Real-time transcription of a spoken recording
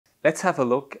Let's have a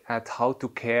look at how to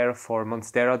care for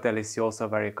Monstera Deliciosa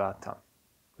Variegata.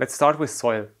 Let's start with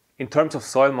soil. In terms of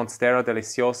soil, Monstera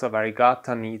Deliciosa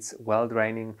Variegata needs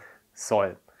well-draining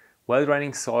soil.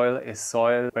 Well-draining soil is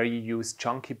soil where you use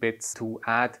chunky bits to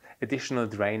add additional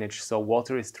drainage, so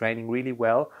water is draining really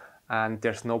well and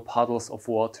there's no puddles of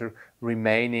water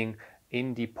remaining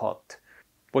in the pot.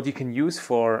 What you can use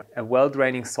for a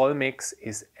well-draining soil mix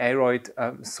is aeroid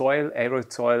soil.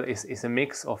 Aeroid soil is a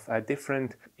mix of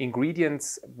different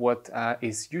ingredients. What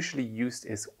is usually used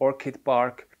is orchid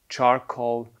bark,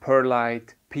 charcoal,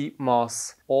 perlite, peat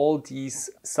moss. All these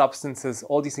substances,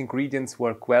 all these ingredients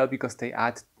work well because they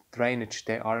add drainage.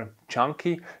 They are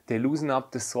chunky, they loosen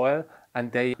up the soil, and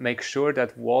they make sure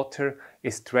that water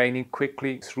is draining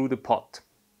quickly through the pot.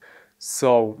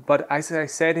 But as I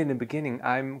said in the beginning,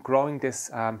 I'm growing this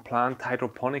plant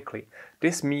hydroponically.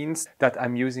 This means that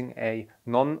I'm using a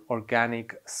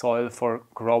non-organic soil for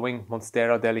growing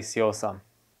Monstera Deliciosa.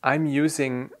 I'm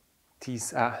using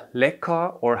these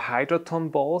leca or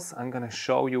hydroton balls. I'm going to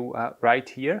show you right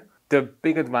here. The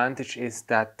big advantage is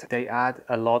that they add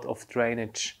a lot of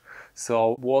drainage,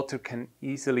 so water can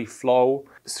easily flow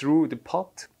through the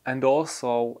pot and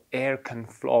also air can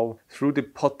flow through the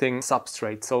potting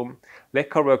substrate. So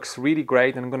leca works really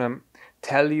great. I'm going to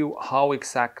tell you how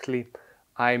exactly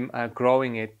I'm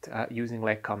growing it using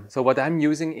leca. So what I'm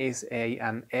using is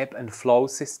an ebb and flow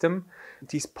system.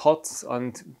 These pots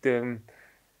and the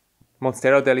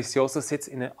Monstera Deliciosa sits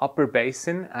in an upper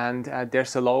basin, and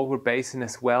there's a lower basin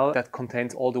as well that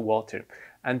contains all the water.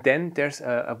 And then there's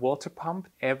a water pump.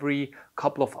 Every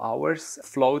couple of hours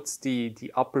floats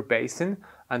the upper basin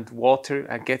and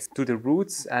water gets to the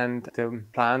roots and the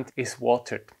plant is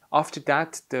watered. After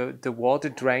that, the water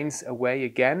drains away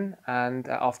again, and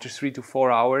after 3 to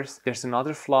 4 hours, there's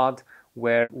another flood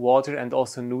where water and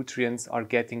also nutrients are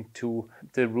getting to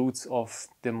the roots of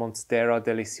the Monstera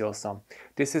Deliciosa.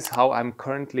 This is how I'm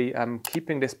currently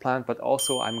keeping this plant, but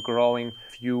also I'm growing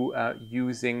few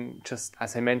using, just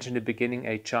as I mentioned in the beginning,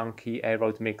 a chunky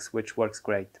aeroid mix, which works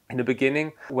great. In the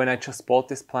beginning, when I just bought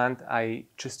this plant, I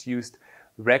just used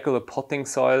regular potting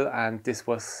soil, and this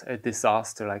was a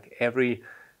disaster. Like every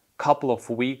couple of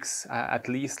weeks at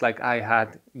least, like I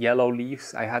had yellow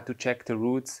leaves, I had to check the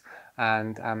roots,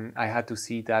 and I had to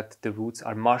see that the roots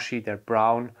are mushy, they're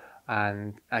brown,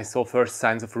 and I saw first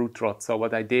signs of root rot. So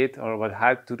what I did, or what I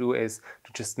had to do, is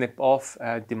to just snip off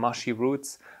the mushy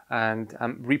roots and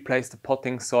replace the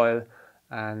potting soil,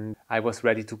 and I was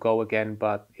ready to go again.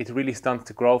 But it really stunts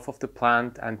the growth of the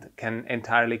plant and can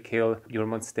entirely kill your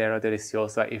Monstera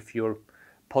Deliciosa if your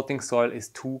potting soil is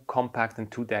too compact and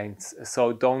too dense.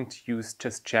 So don't use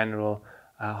just general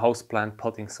houseplant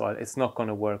potting soil. It's not going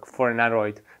to work for an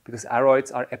aeroid, because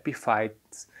aeroids are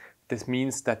epiphytes. This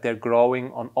means that they're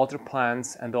growing on other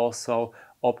plants and also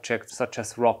objects such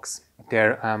as rocks.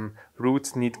 Their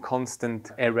roots need constant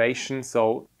aeration,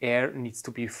 so air needs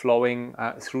to be flowing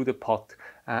through the pot.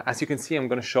 As you can see, I'm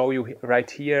going to show you right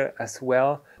here as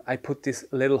well. I put these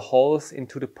little holes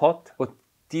into the pot. What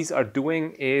these are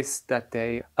doing is that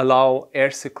they allow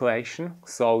air circulation,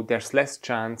 so there's less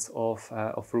chance of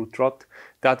root rot.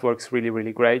 That works really,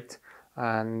 really great.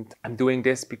 And I'm doing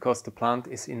this because the plant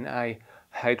is in a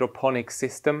hydroponic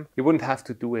system. You wouldn't have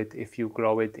to do it if you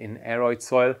grow it in aeroid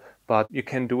soil, but you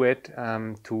can do it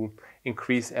to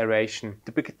increase aeration.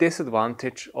 The big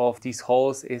disadvantage of these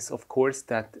holes is, of course,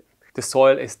 that the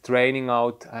soil is draining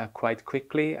out quite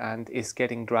quickly and is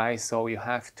getting dry, so you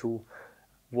have to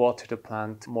water the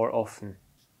plant more often.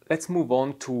 Let's move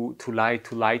on to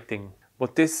lighting.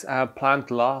 What this plant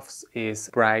loves is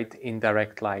bright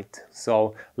indirect light.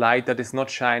 So light that is not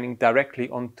shining directly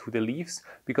onto the leaves,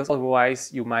 because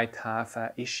otherwise you might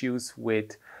have issues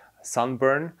with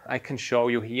sunburn. I can show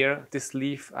you here. This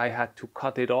leaf, I had to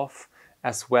cut it off,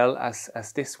 as well as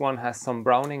this one has some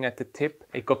browning at the tip.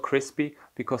 It got crispy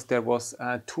because there was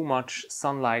too much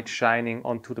sunlight shining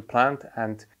onto the plant,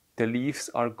 and the leaves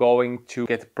are going to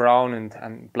get brown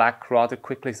and black rather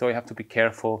quickly, so you have to be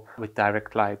careful with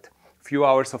direct light. A few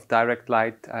hours of direct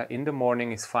light in the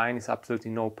morning is fine, it's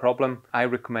absolutely no problem. I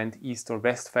recommend east or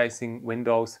west facing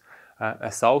windows.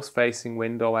 A south facing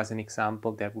window, as an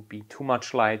example, there would be too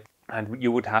much light, and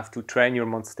you would have to train your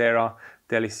Monstera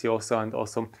Deliciosa and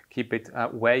also keep it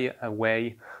way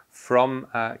away from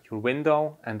your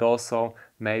window, and also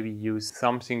maybe use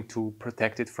something to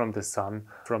protect it from the sun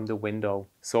from the window.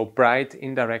 So bright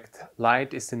indirect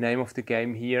light is the name of the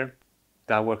game here.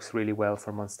 That works really well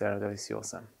for Monstera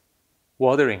Deliciosa.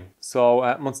 Watering. So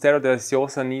Monstera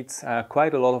Deliciosa needs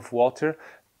quite a lot of water.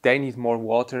 They need more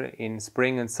water in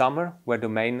spring and summer, where the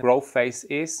main growth phase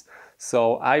is.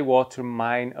 So I water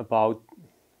mine about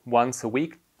once a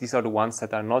week. These are the ones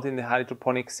that are not in the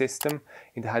hydroponic system.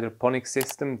 In the hydroponic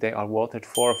system, they are watered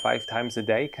 4 or 5 times a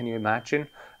day, can you imagine?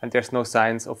 And there's no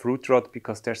signs of root rot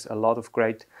because there's a lot of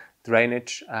great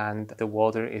drainage and the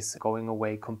water is going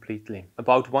away completely.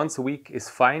 About once a week is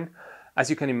fine. As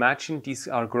you can imagine, these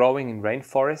are growing in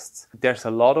rainforests. There's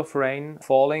a lot of rain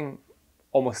falling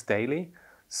almost daily.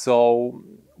 So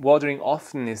watering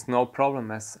often is no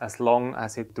problem as long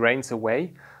as it drains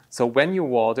away. So when you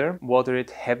water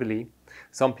it heavily.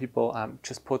 Some people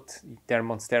just put their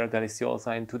Monstera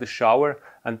Deliciosa into the shower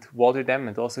and water them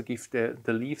and also give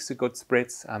the leaves a good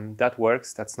spritz. That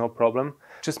works, that's no problem.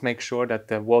 Just make sure that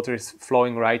the water is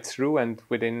flowing right through, and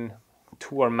within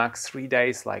 2 or max 3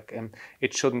 days,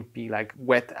 it shouldn't be like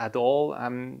wet at all,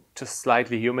 just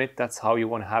slightly humid. That's how you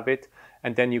want to have it.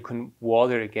 And then you can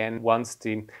water again once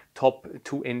the top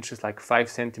 2 inches, like 5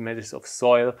 centimeters of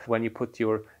soil, when you put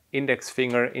your index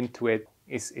finger into it,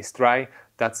 is dry.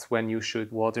 That's when you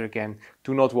should water again.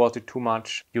 Do not water too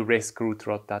much, you risk root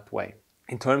rot that way.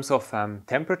 In terms of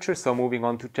temperature, so moving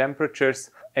on to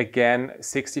temperatures, again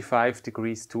 65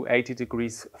 degrees to 80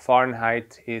 degrees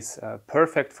Fahrenheit is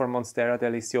perfect for Monstera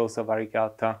Deliciosa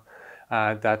Variegata.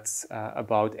 That's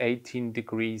about 18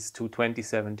 degrees to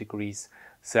 27 degrees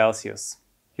Celsius.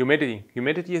 Humidity.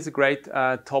 Humidity is a great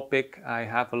topic. I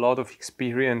have a lot of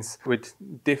experience with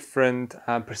different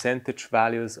percentage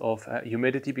values of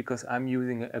humidity because I'm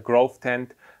using a growth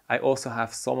tent. I also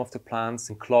have some of the plants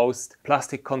in closed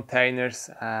plastic containers,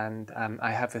 and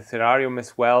I have a terrarium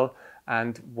as well.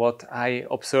 And what I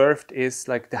observed is,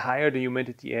 like, the higher the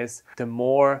humidity is, the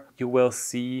more you will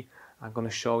see, I'm going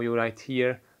to show you right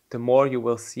here, the more you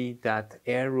will see that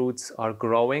air roots are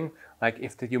growing. Like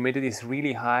if the humidity is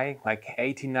really high, like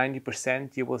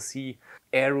 80–90%, you will see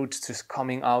air roots just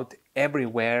coming out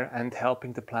everywhere and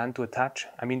helping the plant to attach.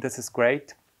 I mean, this is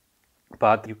great,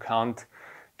 but you can't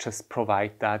just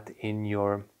provide that in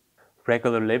your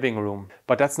regular living room.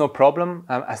 But that's no problem.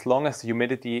 As long as the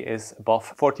humidity is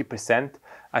above 40%,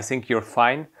 I think you're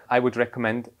fine. I would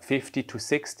recommend 50 to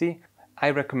 60. I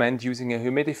recommend using a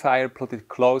humidifier, put it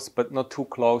close, but not too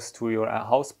close to your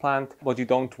house plant. What you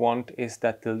don't want is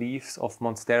that the leaves of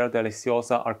Monstera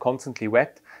Deliciosa are constantly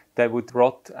wet. They would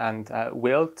rot and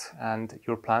wilt, and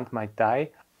your plant might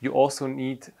die. You also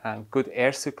need good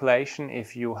air circulation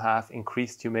if you have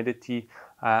increased humidity.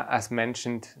 As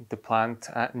mentioned, the plant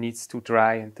needs to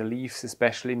dry, and the leaves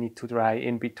especially need to dry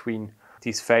in between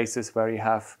these phases where you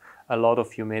have a lot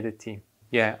of humidity.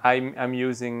 Yeah, I'm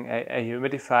using a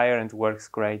humidifier and it works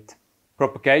great.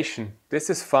 Propagation. This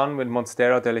is fun with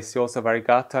Monstera Deliciosa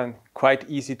Variegata, quite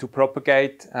easy to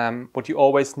propagate. What you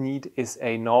always need is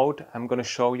a node. I'm going to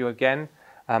show you again.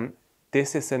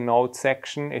 This is a node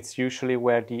section. It's usually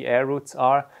where the air roots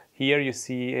are. Here you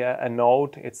see a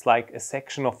node. It's like a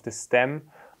section of the stem.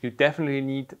 You definitely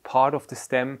need part of the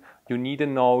stem. You need a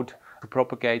node to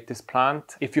propagate this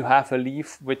plant. If you have a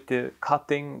leaf with the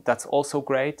cutting, that's also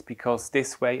great, because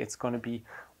this way it's going to be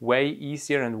way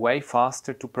easier and way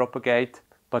faster to propagate.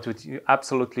 But what you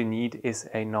absolutely need is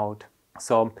a node.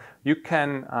 So you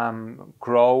can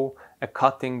grow a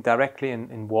cutting directly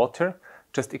in water.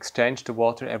 Just exchange the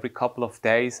water every couple of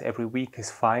days, every week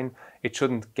is fine. It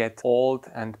shouldn't get old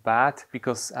and bad,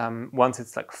 because once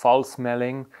it's like foul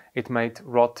smelling, it might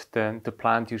rot the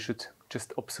plant. You should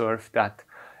just observe that.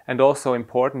 And also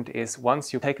important is,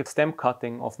 once you take a stem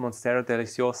cutting of Monstera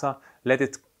Deliciosa, let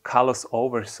it callus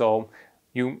over. So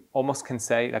you almost can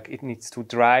say like it needs to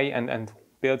dry and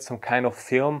build some kind of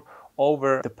film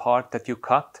over the part that you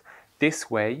cut. This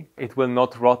way it will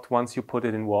not rot once you put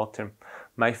it in water.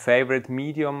 My favorite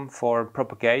medium for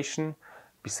propagation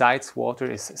besides water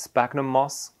is sphagnum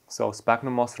moss. So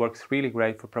sphagnum moss works really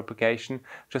great for propagation.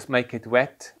 Just make it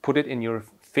wet, put it in your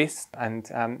fist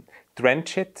and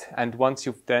drench it. And once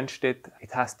you've drenched it,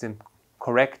 it has the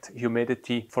correct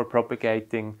humidity for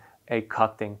propagating a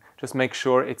cutting. Just make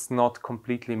sure it's not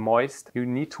completely moist. You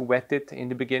need to wet it in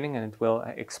the beginning and it will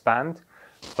expand,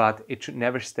 but it should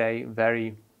never stay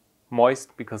very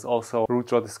moist, because also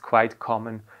root rot is quite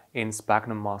common in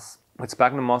sphagnum moss. But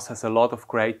sphagnum moss has a lot of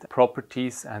great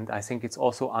properties, and I think it's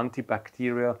also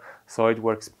antibacterial, so it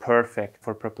works perfect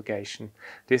for propagation.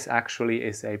 This actually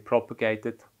is a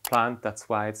propagated plant, that's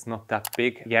why it's not that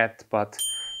big yet, but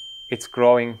it's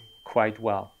growing quite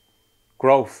well.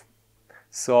 Growth.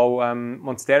 So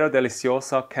Monstera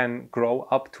Deliciosa can grow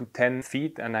up to 10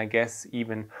 feet, and I guess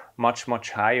even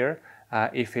much higher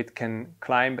if it can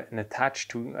climb and attach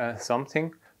to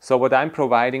something. So what I'm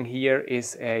providing here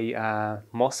is a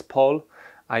moss pole.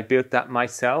 I built that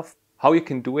myself. How you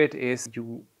can do it is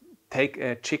you take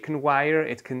a chicken wire.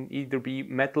 It can either be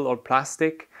metal or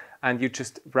plastic, and you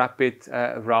just wrap it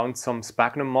around some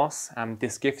sphagnum moss.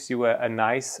 This gives you a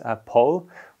nice pole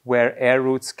where air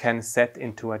roots can set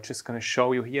into. I'm just going to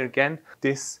show you here again.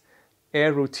 This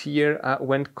air root here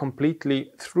went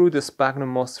completely through the sphagnum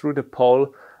moss, through the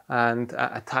pole, and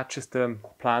attaches the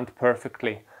plant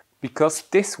perfectly. Because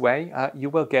this way you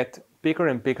will get bigger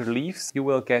and bigger leaves, you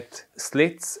will get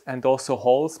slits and also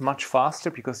holes much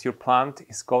faster because your plant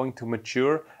is going to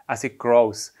mature as it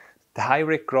grows. The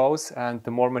higher it grows and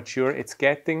the more mature it's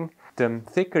getting, the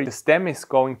thicker the stem is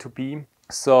going to be.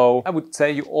 So I would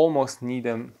say you almost need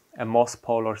a moss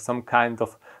pole or some kind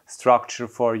of structure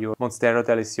for your Monstera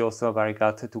Deliciosa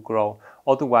Variegata to grow.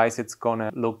 Otherwise it's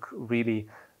gonna look really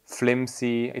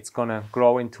flimsy, it's gonna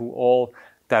grow into all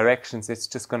directions, it's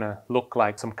just gonna look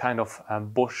like some kind of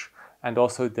bush. And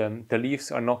also the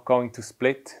leaves are not going to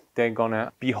split, they're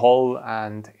gonna be whole,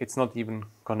 and it's not even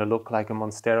gonna look like a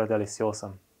Monstera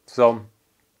Deliciosa. So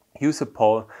use a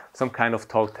pole, some kind of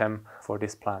totem for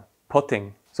this plant.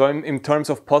 Potting. So in terms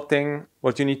of potting,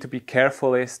 what you need to be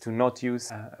careful is to not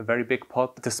use a very big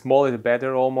pot. The smaller the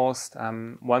better almost.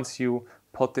 Once you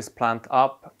pot this plant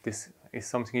up, this is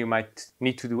something you might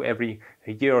need to do every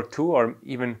year or two, or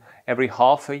even every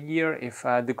half a year if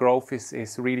the growth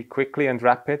is really quickly and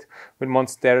rapid with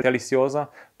Monstera Deliciosa.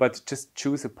 But just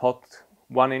choose a pot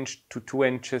 1 inch to 2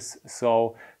 inches,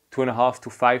 so 2.5 to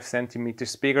 5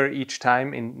 centimeters bigger each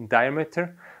time in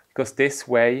diameter, because this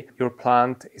way your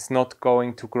plant is not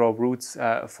going to grow roots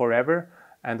forever,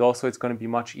 and also it's going to be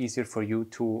much easier for you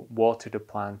to water the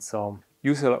plant. So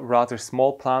use a rather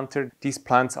small planter. These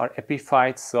plants are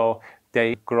epiphytes, so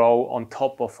they grow on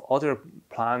top of other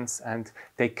plants, and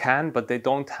they can, but they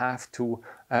don't have to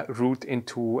root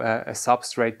into a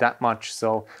substrate that much,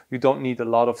 so you don't need a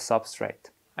lot of substrate.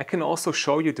 I can also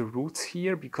show you the roots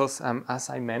here because as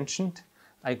I mentioned,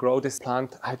 I grow this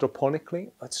plant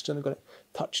hydroponically. I'm just going to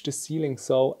touch the ceiling.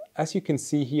 So as you can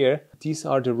see here, these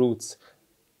are the roots.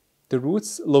 The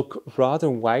roots look rather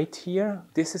white here.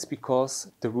 This is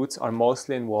because the roots are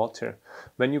mostly in water.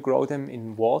 When you grow them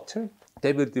in water,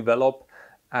 they will develop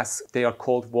as they are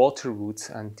called water roots,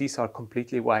 and these are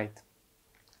completely white.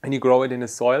 When you grow it in the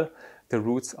soil, the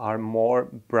roots are more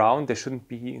brown. They shouldn't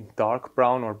be dark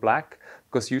brown or black,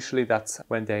 because usually that's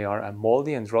when they are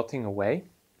moldy and rotting away.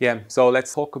 Yeah, so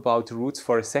let's talk about roots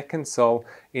for a second. So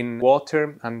in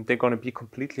water, they're going to be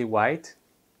completely white.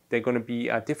 They're going to be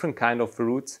a different kind of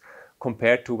roots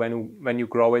compared to when you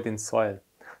grow it in soil.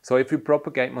 So if you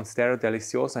propagate Monstera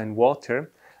Deliciosa in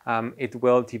water, it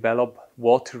will develop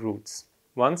water roots.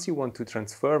 Once you want to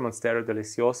transfer Monstera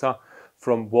Deliciosa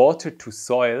from water to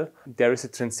soil, there is a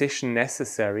transition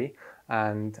necessary,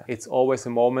 and it's always a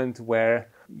moment where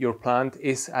your plant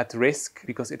is at risk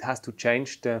because it has to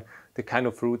change the kind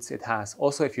of roots it has.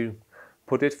 Also, if you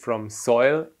put it from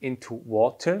soil into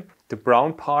water, the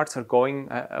brown parts are going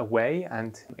away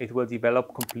and it will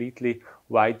develop completely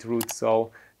white roots.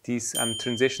 So these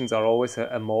transitions are always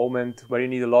a moment where you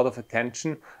need a lot of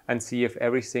attention and see if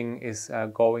everything is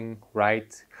going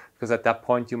right, because at that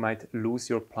point you might lose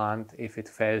your plant if it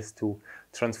fails to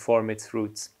transform its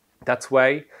roots. That's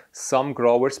why some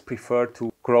growers prefer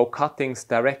to grow cuttings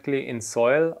directly in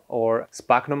soil or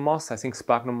sphagnum moss. I think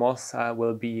sphagnum moss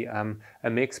will be a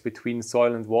mix between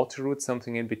soil and water roots,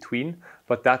 something in between.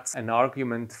 But that's an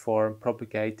argument for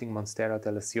propagating Monstera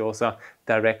Deliciosa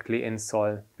directly in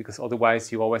soil, because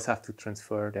otherwise you always have to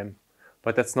transfer them.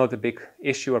 But that's not a big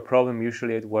issue or problem.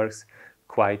 Usually it works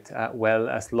quite well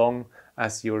as long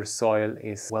as your soil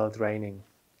is well draining.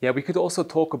 Yeah, we could also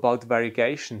talk about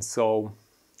variegation. So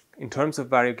in terms of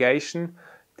variegation,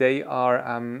 they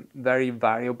are very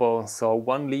variable. So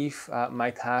one leaf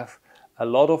might have a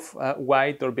lot of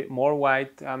white or a bit more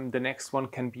white. The next one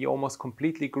can be almost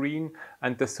completely green,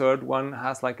 and the third one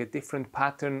has like a different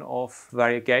pattern of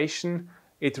variegation.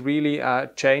 It really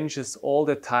changes all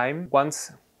the time.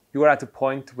 Once you are at a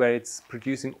point where it's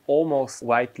producing almost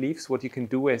white leaves, what you can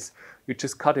do is you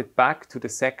just cut it back to the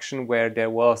section where there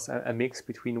was a mix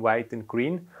between white and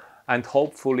green, and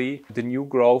hopefully the new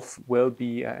growth will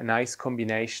be a nice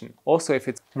combination. Also, if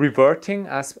it's reverting,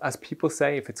 as people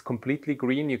say, if it's completely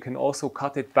green, you can also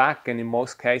cut it back, and in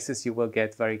most cases you will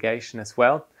get variegation as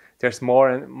well. There's more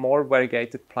and more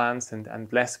variegated plants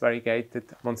and less variegated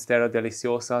Monstera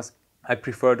Deliciosas. I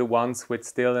prefer the ones with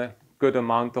still a good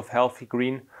amount of healthy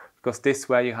green, because this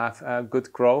way you have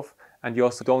good growth, and you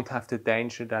also don't have the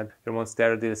danger that your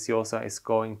Monstera Deliciosa is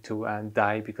going to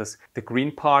die, because the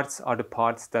green parts are the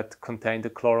parts that contain the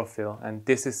chlorophyll, and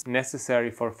this is necessary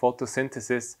for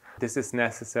photosynthesis. This is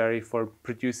necessary for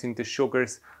producing the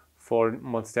sugars for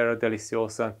Monstera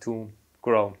Deliciosa to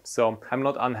grow. So I'm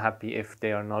not unhappy if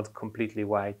they are not completely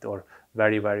white or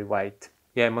very, very white.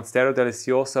 Yeah, Monstera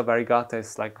Deliciosa Variegata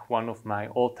is like one of my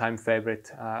all-time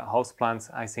favorite houseplants.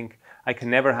 I think I can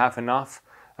never have enough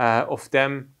of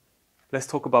them. Let's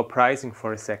talk about pricing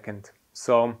for a second.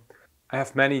 So I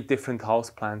have many different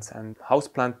houseplants, and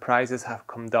houseplant prices have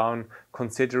come down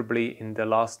considerably in the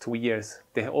last 2 years.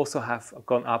 They also have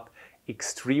gone up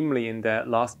extremely in the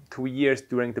last 2 years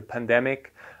during the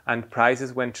pandemic, and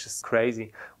prices went just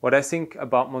crazy. What I think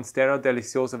about Monstera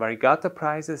Deliciosa Variegata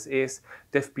prices is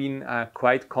they've been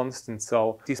quite constant.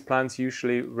 So these plants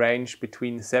usually range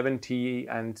between $70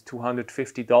 and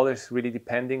 $250, really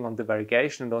depending on the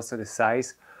variegation and also the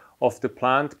size of the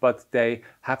plant, but they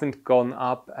haven't gone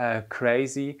up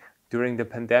crazy during the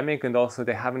pandemic, and also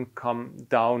they haven't come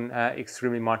down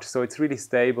extremely much. So it's really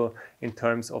stable in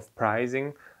terms of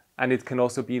pricing, and it can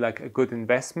also be like a good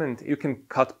investment. You can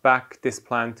cut back this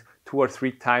plant 2 or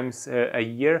 3 times a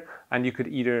year, and you could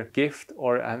either gift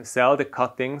or sell the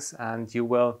cuttings, and you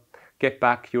will get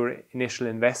back your initial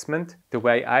investment. The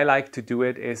way I like to do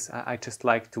it is I just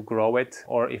like to grow it,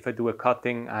 or if I do a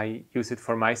cutting, I use it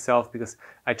for myself because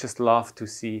I just love to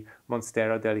see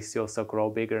Monstera Deliciosa grow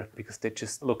bigger because they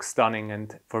just look stunning.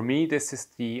 And for me, this is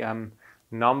the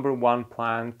number one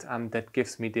plant that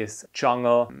gives me this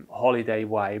jungle holiday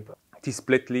vibe. These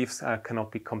split leaves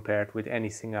cannot be compared with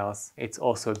anything else. It's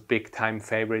also a big time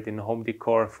favorite in home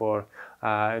decor for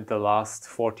the last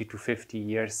 40 to 50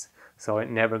 years. So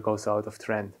it never goes out of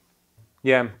trend.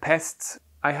 Yeah, pests.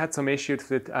 I had some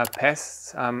issues with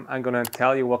pests. I'm gonna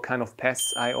tell you what kind of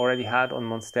pests I already had on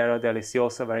Monstera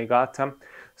Deliciosa Variegata.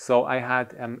 So I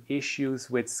had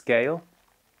issues with scale.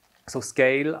 So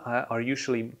scale are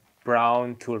usually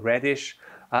brown to reddish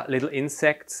little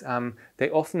insects. They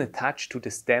often attach to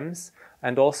the stems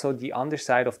and also the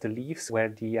underside of the leaves where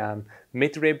the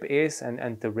midrib is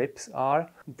and the ribs are.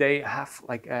 They have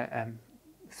like a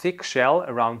thick shell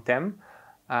around them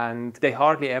and they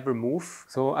hardly ever move.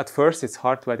 So at first it's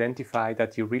hard to identify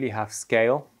that you really have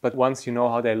scale, but once you know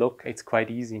how they look, it's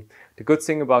quite easy. The good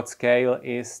thing about scale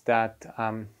is that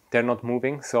they're not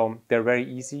moving, so they're very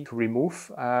easy to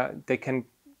remove. They can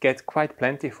get quite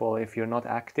plentiful if you're not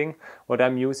acting. What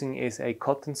I'm using is a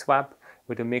cotton swab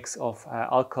with a mix of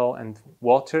alcohol and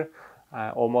water,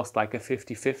 almost like a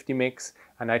 50-50 mix,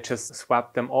 and I just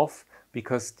swab them off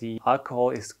because the alcohol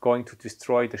is going to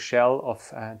destroy the shell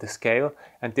of the scale,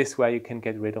 and this way you can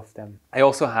get rid of them. I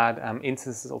also had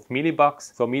instances of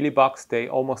mealybugs. So mealybugs, they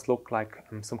almost look like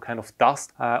some kind of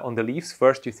dust on the leaves.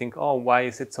 First you think, oh, why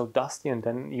is it so dusty? And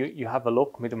then you have a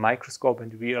look with a microscope and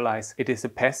you realize it is a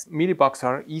pest. Mealybugs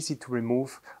are easy to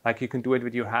remove, like you can do it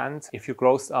with your hands. If you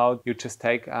gross out, you just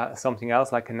take something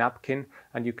else like a napkin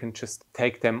and you can just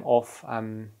take them off.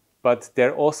 But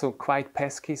they're also quite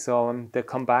pesky, so they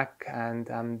come back and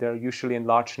they're usually in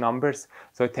large numbers.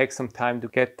 So it takes some time to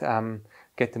get the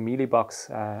mealybugs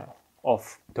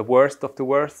off. The worst of the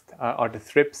worst are the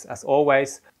thrips, as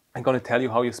always. I'm going to tell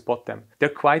you how you spot them. They're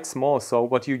quite small, so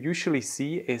what you usually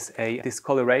see is a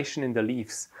discoloration in the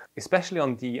leaves, especially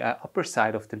on the upper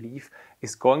side of the leaf,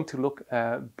 is going to look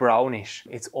brownish.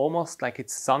 It's almost like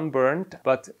it's sunburned,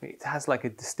 but it has like a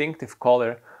distinctive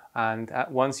color. And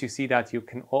once you see that, you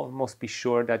can almost be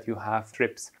sure that you have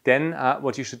thrips. Then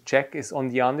what you should check is on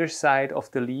the underside of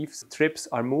the leaves. Thrips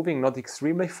are moving not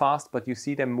extremely fast, but you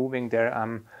see them moving. They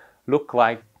look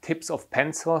like tips of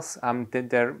pencils.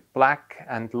 They're black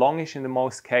and longish in the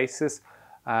most cases.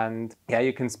 And yeah,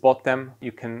 you can spot them.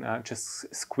 You can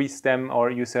just squeeze them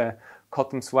or use a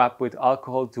cotton swab with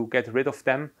alcohol to get rid of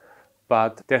them.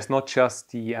 But there's not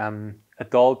just the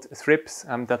adult thrips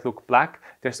that look black,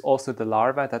 there's also the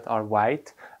larvae that are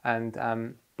white, and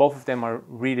both of them are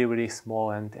really, really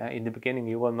small, and in the beginning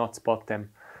you will not spot them.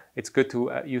 It's good to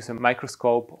use a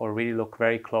microscope or really look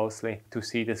very closely to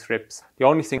see the thrips. The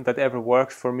only thing that ever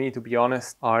works for me, to be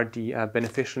honest, are the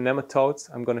beneficial nematodes.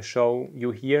 I'm going to show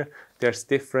you here. There's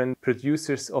different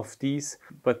producers of these,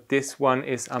 but this one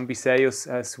is Ambiseus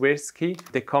swirsky.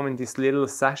 They come in these little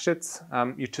sachets.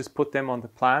 You just put them on the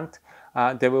plant.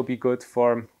 They will be good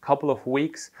for a couple of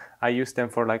weeks. I use them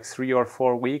for like 3 or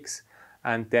 4 weeks,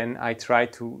 and then I try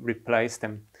to replace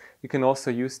them. You can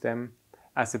also use them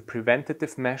as a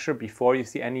preventative measure before you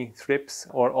see any thrips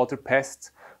or other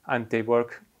pests, and they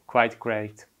work quite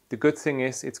great. The good thing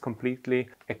is it's completely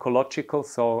ecological,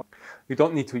 so you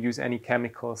don't need to use any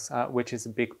chemicals, which is a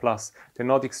big plus. They're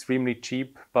not extremely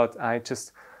cheap, but I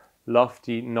just love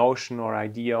the notion or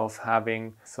idea of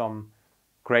having some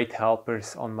great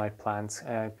helpers on my plants,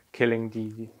 killing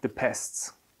the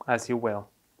pests, as you will.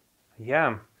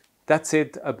 Yeah, that's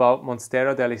it about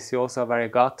Monstera Deliciosa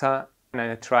Variegata. and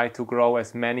I try to grow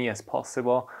as many as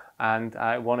possible, and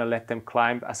I want to let them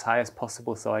climb as high as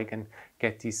possible so I can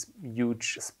get these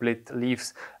huge split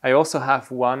leaves. I also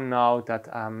have one now that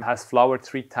has flowered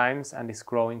 3 times and is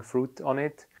growing fruit on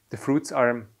it. The fruits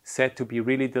are said to be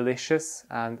really delicious,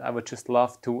 and I would just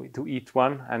love to eat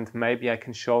one, and maybe I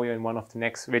can show you in one of the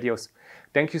next videos.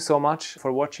 Thank you so much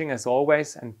for watching as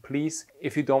always, and please,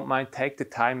 if you don't mind, take the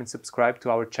time and subscribe to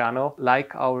our channel,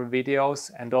 like our videos,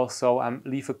 and also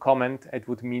leave a comment. It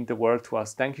would mean the world to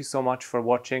us. Thank you so much for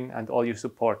watching and all your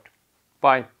support.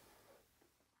 Bye.